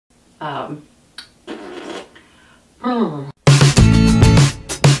Hello,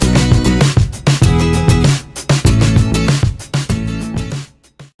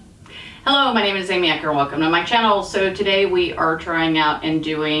 my name is Aamyie Ecker and welcome to my channel. So today we are trying out and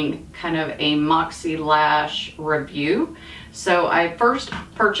doing kind of a Moxilash review. So I first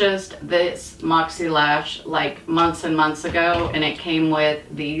purchased this Moxilash like months and months ago, and it came with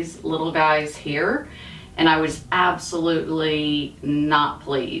these little guys here, and I was absolutely not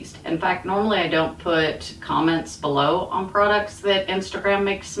pleased. In fact, normally I don't put comments below on products that Instagram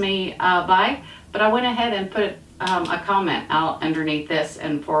makes me buy, but I went ahead and put a comment out underneath this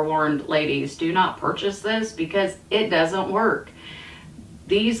and forewarned ladies, do not purchase this because it doesn't work.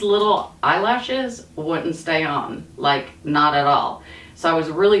 These little eyelashes wouldn't stay on, like not at all. So I was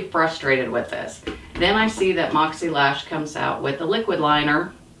really frustrated with this. Then I see that Moxilash comes out with a liquid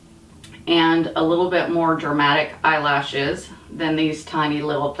liner and a little bit more dramatic eyelashes than these tiny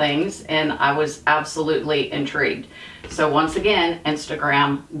little things, and I was absolutely intrigued. So once again,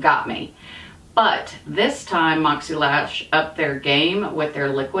 Instagram got me. But this time Moxilash upped their game with their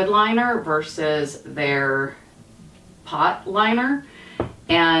liquid liner versus their pot liner,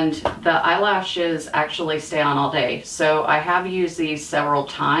 and the eyelashes actually stay on all day. So I have used these several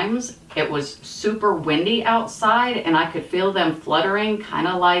times. It was super windy outside and I could feel them fluttering, kind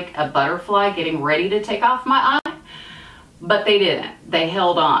of like a butterfly getting ready to take off my eye, but they didn't. They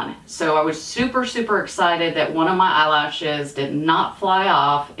held on. So I was super excited that one of my eyelashes did not fly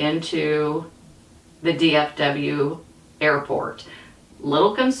off into the DFW airport.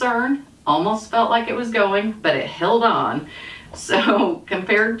 Little concerned, almost felt like it was going, but it held on. So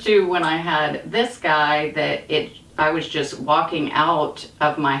compared to when I had this guy I was just walking out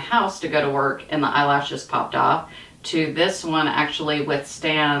of my house to go to work and the eyelashes popped off, to this one actually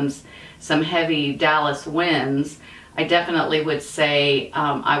withstands some heavy Dallas winds, I definitely would say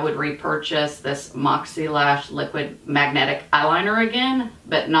I would repurchase this Moxilash Liquid Magnetic Eyeliner again,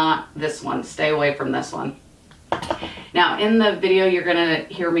 but not this one. Stay away from this one. Now in the video you're gonna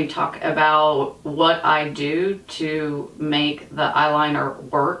hear me talk about what I do to make the eyeliner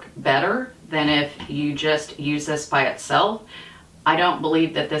work better than if you just use this by itself. I don't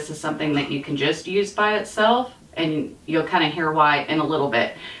believe that this is something that you can just use by itself, and you'll kind of hear why in a little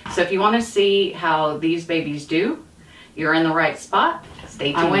bit. So if you want to see how these babies do, you're in the right spot.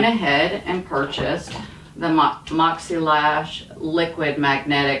 Stay tuned. I went ahead and purchased the Moxilash Liquid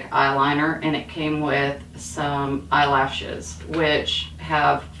Magnetic Eyeliner, and it came with some eyelashes, which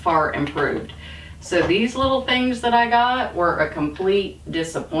have far improved. So these little things that I got were a complete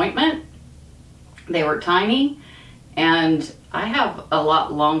disappointment. They were tiny, and I have a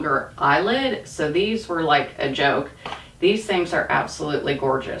lot longer eyelid, so these were like a joke. These things are absolutely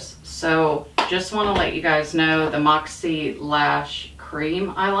gorgeous. So just want to let you guys know the Moxilash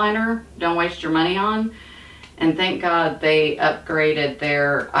cream eyeliner, don't waste your money on. And thank God they upgraded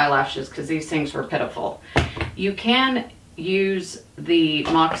their eyelashes because these things were pitiful. You can use the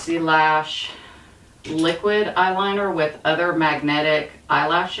Moxilash liquid eyeliner with other magnetic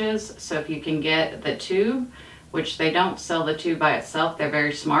eyelashes. So if you can get the tube, which they don't sell the tube by itself, they're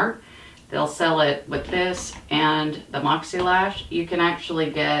very smart. They'll sell it with this and the Moxilash. You can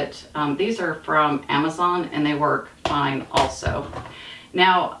actually get, these are from Amazon and they work fine also.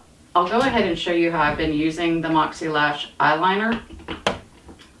 Now, I'll go ahead and show you how I've been using the Moxilash eyeliner,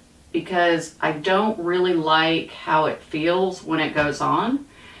 because I don't really like how it feels when it goes on.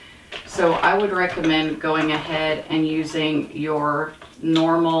 So I would recommend going ahead and using your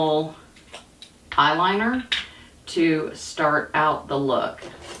normal eyeliner to start out the look,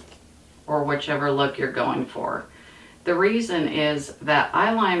 or whichever look you're going for. The reason is that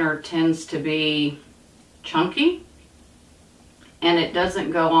eyeliner tends to be chunky and it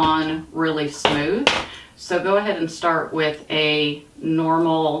doesn't go on really smooth. So go ahead and start with a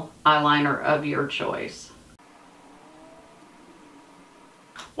normal eyeliner of your choice.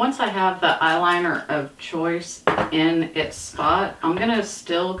 Once I have the eyeliner of choice in its spot, I'm gonna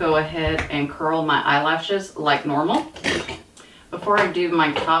still go ahead and curl my eyelashes like normal. Before I do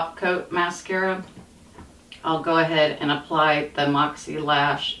my top coat mascara, I'll go ahead and apply the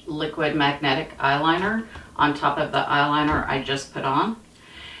Moxilash Liquid Magnetic Eyeliner on top of the eyeliner I just put on.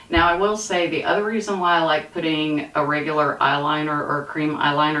 Now I will say the other reason why I like putting a regular eyeliner or cream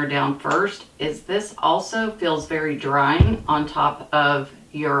eyeliner down first is this also feels very drying on top of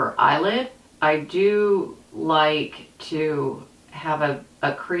your eyelid. I do like to have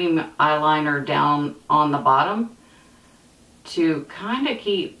a cream eyeliner down on the bottom to kind of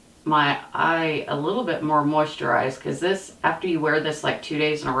keep my eye a little bit more moisturized, because this, after you wear this like 2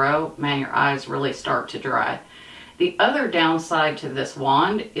 days in a row, man, your eyes really start to dry. The other downside to this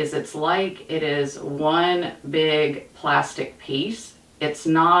wand is it's like it is one big plastic piece. It's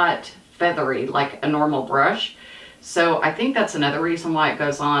not feathery like a normal brush. So I think that's another reason why it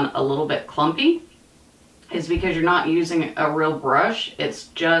goes on a little bit clumpy, is because you're not using a real brush. It's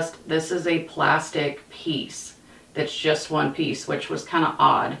just, this is a plastic piece that's just one piece, which was kind of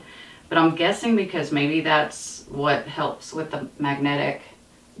odd. But I'm guessing because maybe that's what helps with the magnetic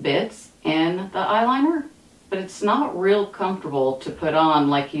bits in the eyeliner. But it's not real comfortable to put on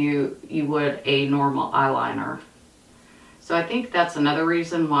like you would a normal eyeliner. So I think that's another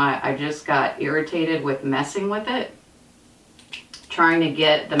reason why I just got irritated with messing with it. Trying to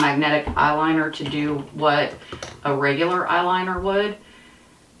get the magnetic eyeliner to do what a regular eyeliner would.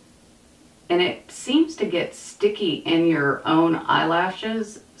 And it seems to get sticky in your own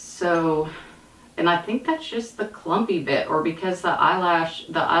eyelashes. So, and I think that's just the clumpy bit, or because the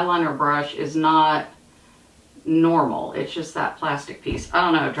eyeliner brush is not normal. It's just that plastic piece. I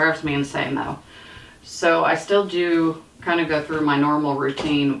don't know, it drives me insane though. So I still do kind of go through my normal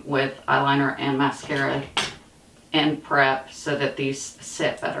routine with eyeliner and mascara and prep so that these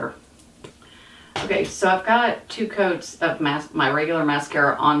sit better. Okay, so I've got 2 coats of my regular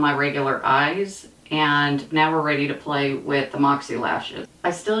mascara on my regular eyes, and now we're ready to play with the Moxilashes.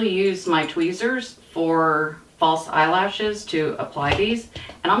 I still use my tweezers for false eyelashes to apply these,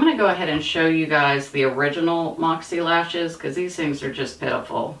 and I'm going to go ahead and show you guys the original Moxilashes because these things are just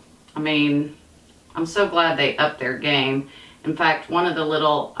pitiful. I mean, I'm so glad they upped their game. In fact, one of the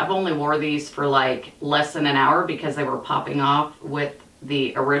little, I've only wore these for like less than an hour because they were popping off with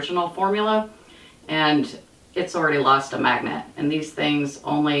the original formula, and it's already lost a magnet, and these things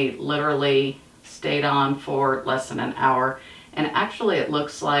only literally stayed on for less than an hour. And actually it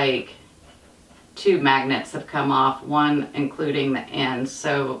looks like 2 magnets have come off, one including the end.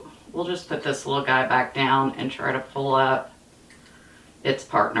 So we'll just put this little guy back down and try to pull up its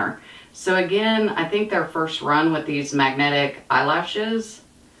partner. So again, I think their first run with these magnetic eyelashes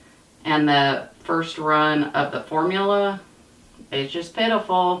and the first run of the formula is just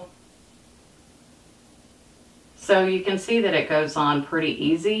pitiful. So you can see that it goes on pretty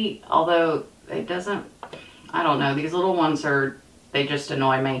easy, although it doesn't, I don't know, these little ones they just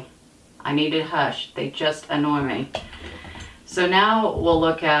annoy me. I need to hush, they just annoy me. So now we'll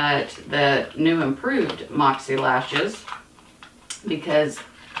look at the new improved Moxilashes because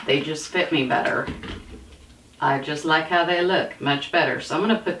they just fit me better. I just like how they look, much better. So I'm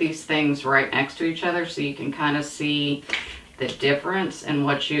going to put these things right next to each other so you can kind of see the difference in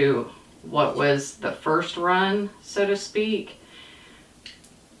what was the first run, so to speak,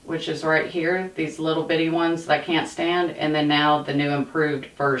 which is right here, these little bitty ones that I can't stand, and then now the new improved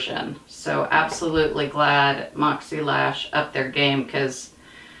version. So absolutely glad Moxilash upped their game because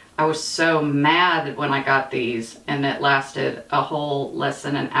I was so mad when I got these and it lasted a whole less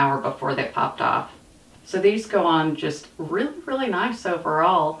than an hour before they popped off. So these go on just really, really nice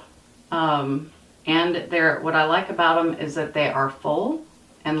overall. And what I like about them is that they are full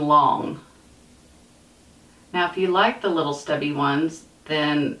and long. Now if you like the little stubby ones,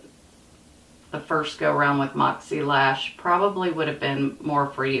 then the first go around with Moxilash probably would have been more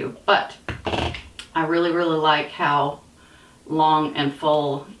for you. But I really, really like how long and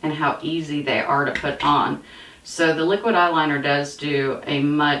full and how easy they are to put on. So the liquid eyeliner does do a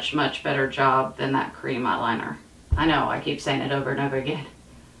much, much better job than that cream eyeliner. I know, I keep saying it over and over again.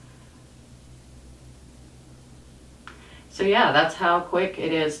 So yeah, that's how quick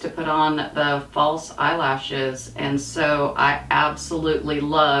it is to put on the false eyelashes. And so I absolutely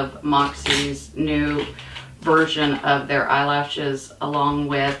love Moxie's new version of their eyelashes along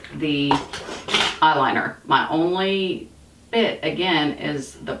with the eyeliner. My only bit, again,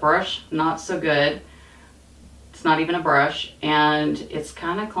 is the brush not so good. It's not even a brush, and it's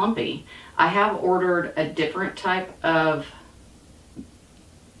kind of clumpy. I have ordered a different type of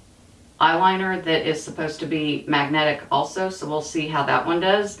eyeliner that is supposed to be magnetic also, so we'll see how that one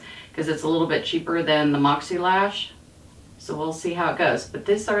does because it's a little bit cheaper than the Moxilash. So we'll see how it goes. But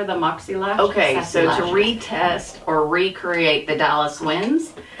these are the Moxilash. Okay, so to retest or recreate the Dallas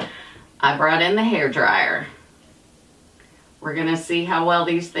Winds, I brought in the hairdryer. We're gonna see how well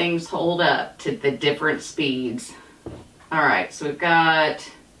these things hold up to the different speeds. All right, so we've got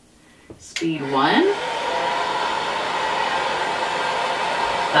speed 1.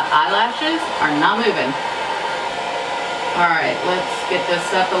 The eyelashes are not moving. All right, let's get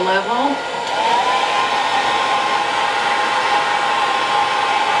this up a level.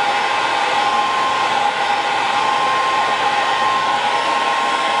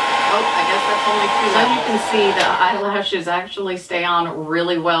 Oh, I guess that's it's only 2 levels. So you can see the eyelashes actually stay on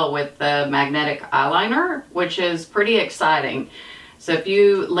really well with the magnetic eyeliner, which is pretty exciting. So if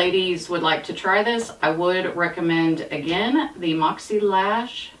you ladies would like to try this, I would recommend, again, the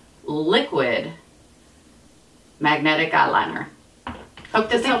Moxilash Liquid Magnetic Eyeliner. Hope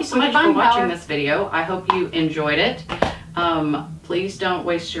this helps. So much for watching this video. I hope you enjoyed it. Please don't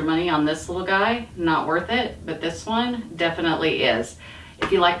waste your money on this little guy. Not worth it, but this one definitely is.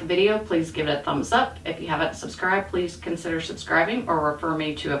 If you like the video, please give it a thumbs up. If you haven't subscribed, please consider subscribing or refer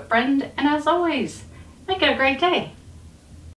me to a friend. And as always, make it a great day.